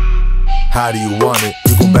way. How do you want it?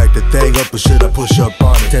 You gon' back the thing up or should I push up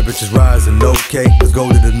on it? Temperatures rising, okay, let's go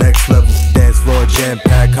to the next level. Dance floor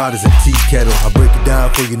jam-packed, hot as a tea kettle. I break it down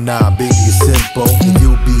for you now, baby, it's simple. If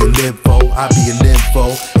you be an info, I be an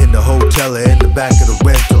info. In the hotel or in the back of the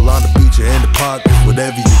rental, on the beach or in the park,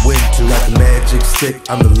 whatever you went to. Got the magic stick,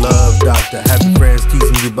 I'm the love doctor. Having friends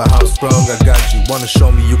teasing you about how strong I got you. Wanna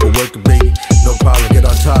show me you can work it, baby? No problem, get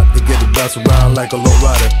on top to get it bounce around like a low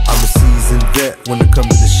rider. I'm a seasoned vet when it comes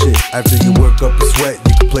to the shit. After you work up a sweat,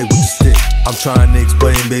 you can play with the stick. I'm trying to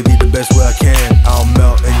explain, baby, the best way I can. I'll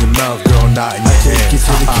melt in your mouth, girl, not in your hand. I take you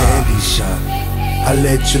to the candy shop. I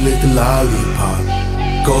let you lick the lollipop.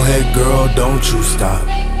 Go ahead, girl, don't you stop.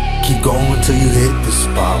 Keep going till you hit the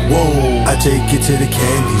spot. Whoa. I take you to the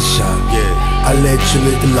candy shop. Yeah. I let you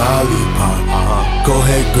lick the lollipop. Go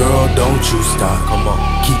ahead, girl, don't you stop. Come on.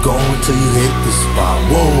 Keep going till you hit the spot.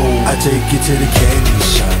 Whoa. I take you to the candy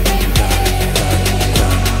shop.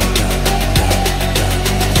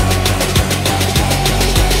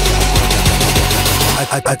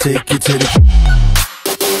 I take you to the.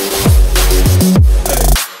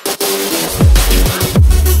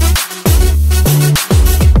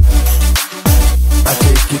 I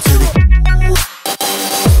take you to the.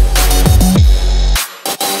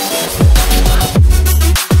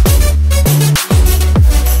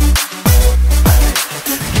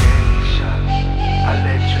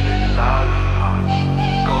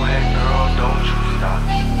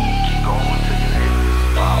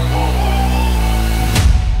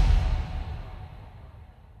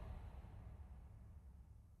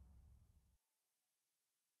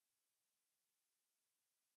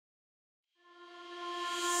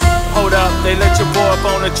 They let your boy up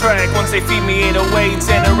on the track once they feed me 808s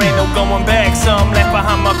and there ain't no going back. Some left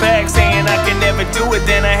behind my back saying I can never do it.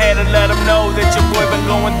 Then I had to let them know that your boy been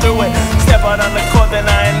going through it. Step out on the court, then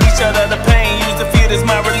I unleash out of the pain. Use the field as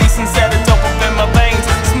my release and set it dope up in my veins.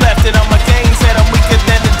 Smacked it on my game, said I'm weaker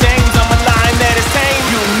than the Danes. I'm a lion that is tame.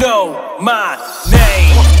 You know my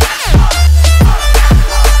name.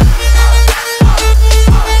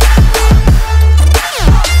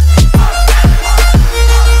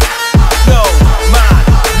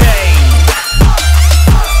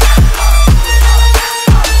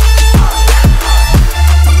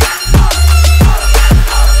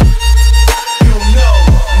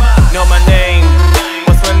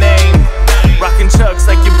 Chucks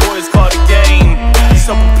like your boys call the game. You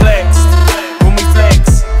so perplexed when we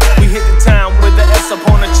flex. We hit the town with the S up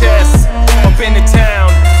on the chest. Up in the town,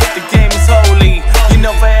 the game is holy. You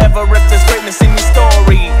know forever if there's greatness in your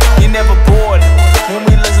story. You're never bored when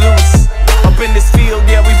we let loose. Up in this field,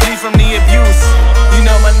 yeah, we bleed from the abuse. You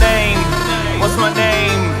know my name, what's my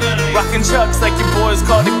name? Rockin' Chucks like your boys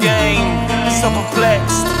call the game. So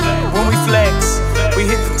perplexed when we flex. We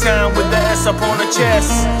hit the town with the S up on the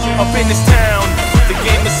chest. Up in this town, the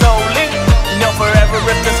game is holy. You know forever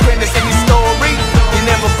if there's greatness in your story. You're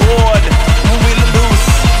never bored when we loose.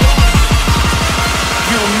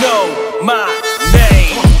 You know my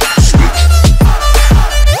name.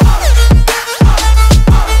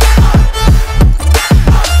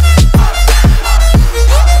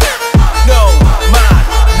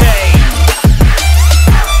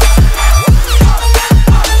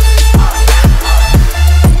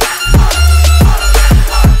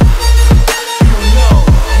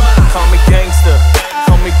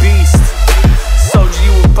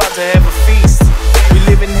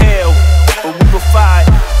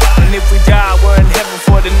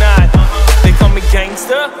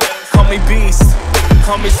 Call me beast,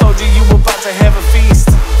 call me soldier, you about to have a feast.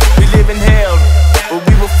 We live in hell, but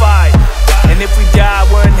we will fight. And if we die,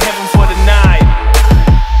 we're in heaven for the night.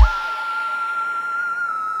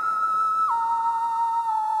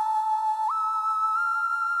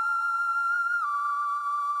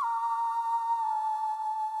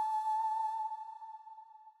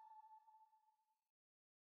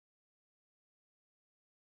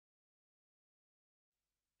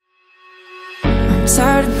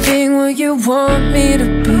 Tired of being what you want me to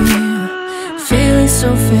be. Feeling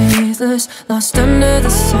so faithless, lost under the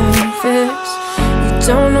surface. You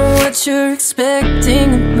don't know what you're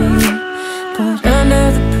expecting of me, but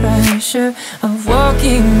under the pressure of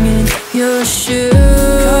walking in your shoes.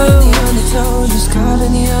 Caught in the undertow, just caught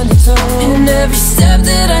in the undertow. And every step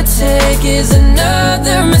that I take is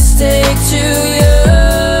another mistake to you.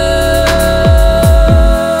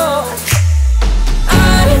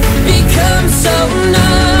 So numb,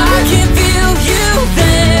 I can feel you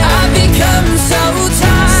there. I've become so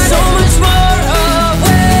tired, so much more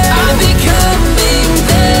aware. I'm becoming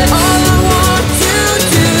there. All I want to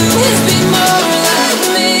do is be more like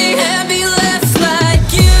me and be less like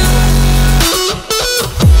you.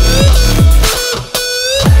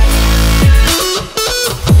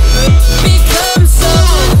 Become so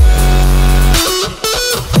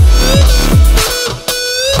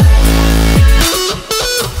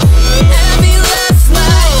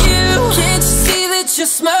you're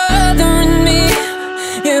smothering me,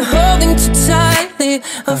 you're holding too tightly,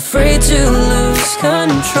 afraid to lose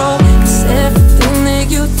control. 'Cause everything that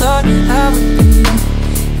you thought I would be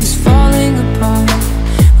is falling apart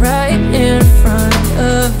right in front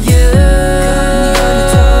of you.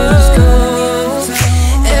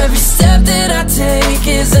 Every step that I take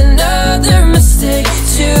is another mistake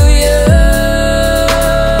to you.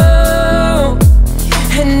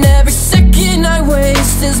 And every second I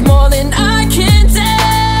waste is more than I can take.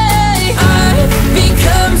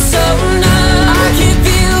 Become so numb, I can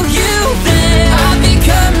feel you there. I've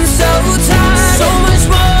become so tired, so much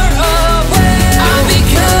more aware. I'm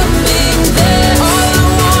becoming there. All I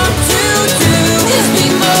want to do is be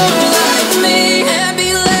more like me and be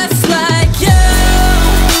less like you.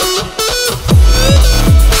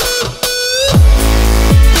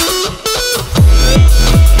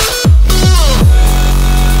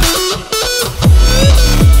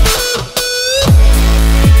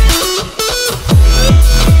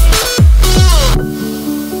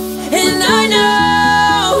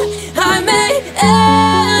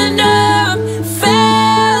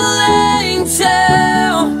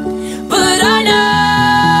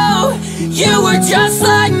 Just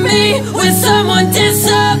like me, with someone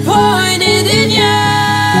disappointed in you.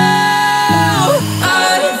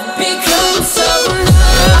 I've become so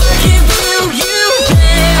numb, I can feel you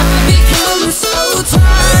there. I've become so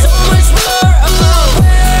tired, so much more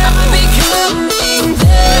aware. I've become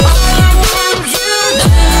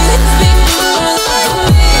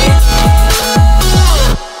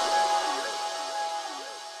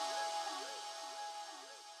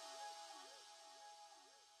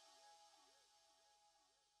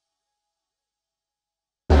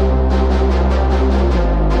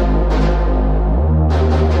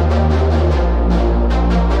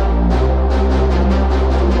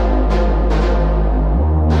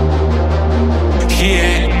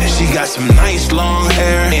got some nice long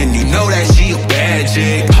hair, and you know that she a bad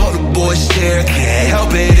chick. All the boys stare, can't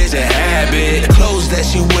help it, it's a habit. Clothes that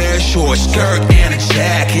she wears, short skirt and a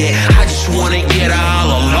jacket. I just wanna get her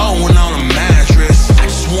all alone on a mattress. I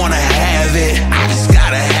just wanna have it, I just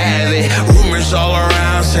gotta have it. Rumors all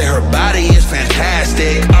around say her body is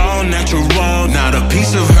fantastic. All natural, not a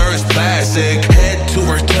piece of her is plastic. Head to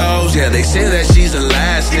her toes, yeah, they say that she's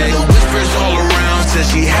elastic. The whispers all around say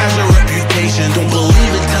she has a reputation. Don't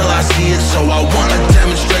believe it till I see it, so I want a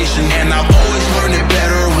demonstration. And I've always learned it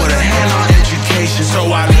better with a hand on education. So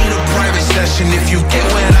I need a private session if you get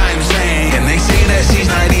what I'm saying. And they say that she's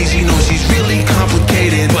not easy, no, she's really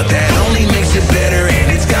complicated, but that only makes it better, and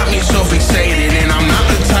it's got me so fixated. And I'm not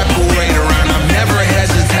the type of waiter, and I've never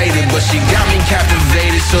hesitated, but she got me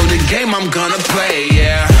captivated, so the game I'm gonna play,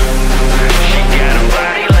 yeah. She got a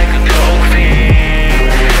body like a coke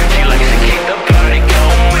fiend. She likes to keep the party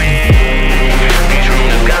going. These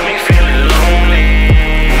rooms got me feeling lonely.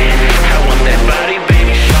 I want that body,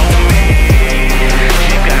 baby, show me.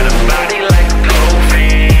 She got a body like a coke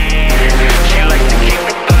fiend. She likes to keep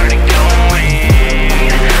the party going.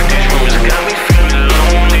 These rooms got me feeling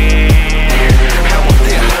lonely. I want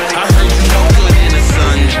that body. I heard you look good in a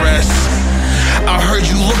sundress. I heard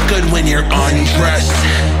you look good when you're undressed.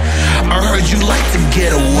 I heard you like to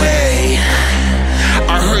get away.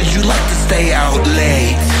 I heard you like to stay out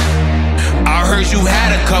late. I heard you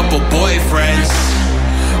had a couple boyfriends.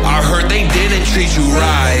 I heard they didn't treat you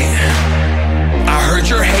right. I heard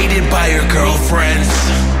you're hated by your girlfriends,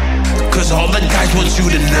 cause all the guys want you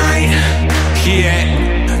tonight. Yeah,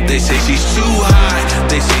 they say she's too hot,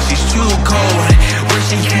 they say she's too cold. Where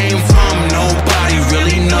she came from, nobody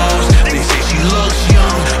really knows. They say she looks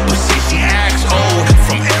young, but say she acts old.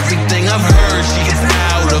 From everything I've heard, she is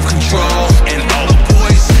out of control. And all the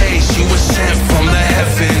boys say she was sent from the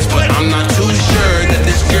heavens, but I'm not too sure that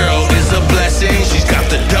this girl is a blessing. She's got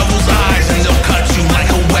the devil's eyes and they'll cut you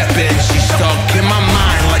like a weapon. She's stuck in my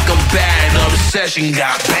mind like a bad obsession.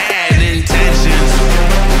 Got bad intentions.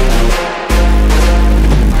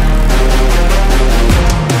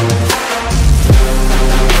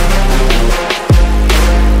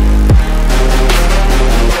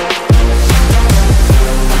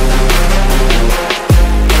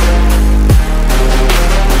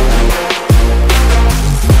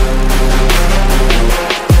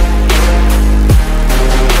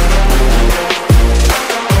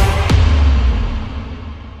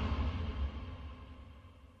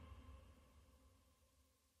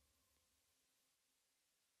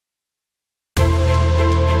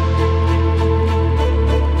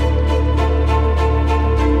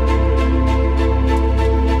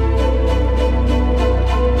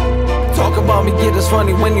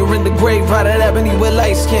 Funny when you're in the grave, right at ebony with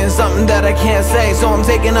light skin. Something that I can't say, so I'm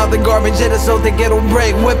taking out the garbage in it so they get a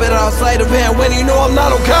break. Whip it out, sleight of hand when you know I'm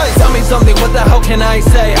not okay. Tell me something, what the hell can I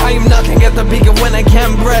say? I am nothing at the peak of when I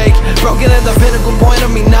can break. Broken at the pinnacle point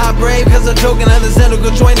of me not brave, cause I'm choking at the cynical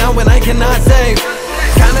joint now when I cannot save.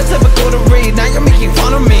 Kinda typical to read, now you're making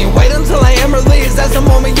fun of me. Wait until I am released, that's the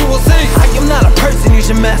moment you will see. I am not a person you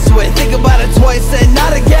should mess with. Think about it twice and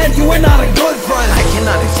not again, you are not a good friend. I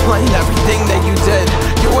cannot explain everything that you did.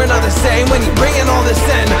 You are not the same when you bring in all this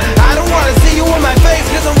in. I don't wanna see you in my face,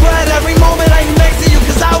 cause I'm glad every moment I'm next to you,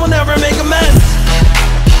 cause I will never make amends.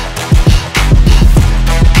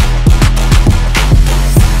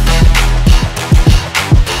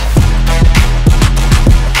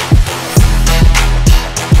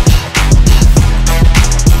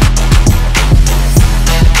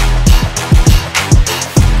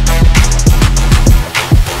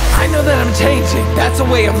 That's a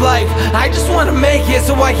way of life. I just wanna make it,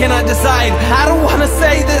 so why can't I decide? I don't wanna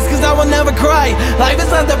say this, cause I will never cry. Life is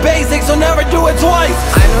not the basics, so never do it twice.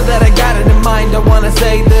 I know that I got it in mind, I wanna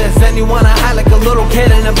say this. And you wanna hide like a little kid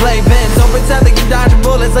in a playpen. Don't pretend that you dodge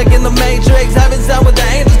bullets like in the Matrix. Haven't sound with the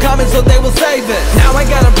angels coming, so they will save it. Now I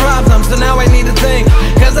got a problem, so now I need to think.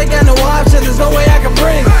 Cause I got no option, there's no way I can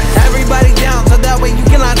bring everybody down, so that way you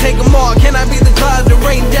cannot take them all. Can I be the clouds that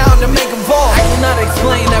rain down to make them fall? I cannot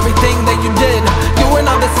explain everything that you did. You are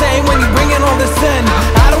not the same when you bring in all this sin.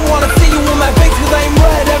 I don't wanna see you in my face cause I'm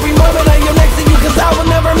red. Every moment I am next to you cause I will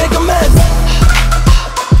never make amends.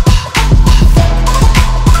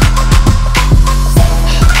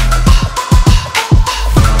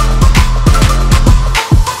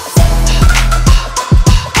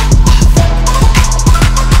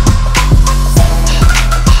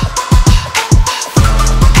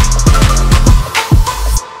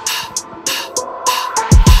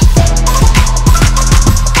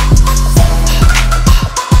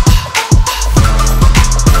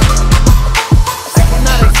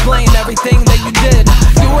 everything that you did.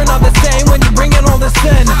 You were not the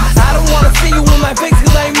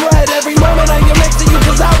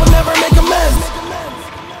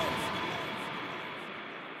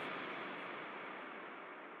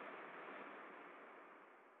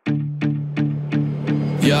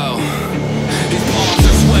Yo,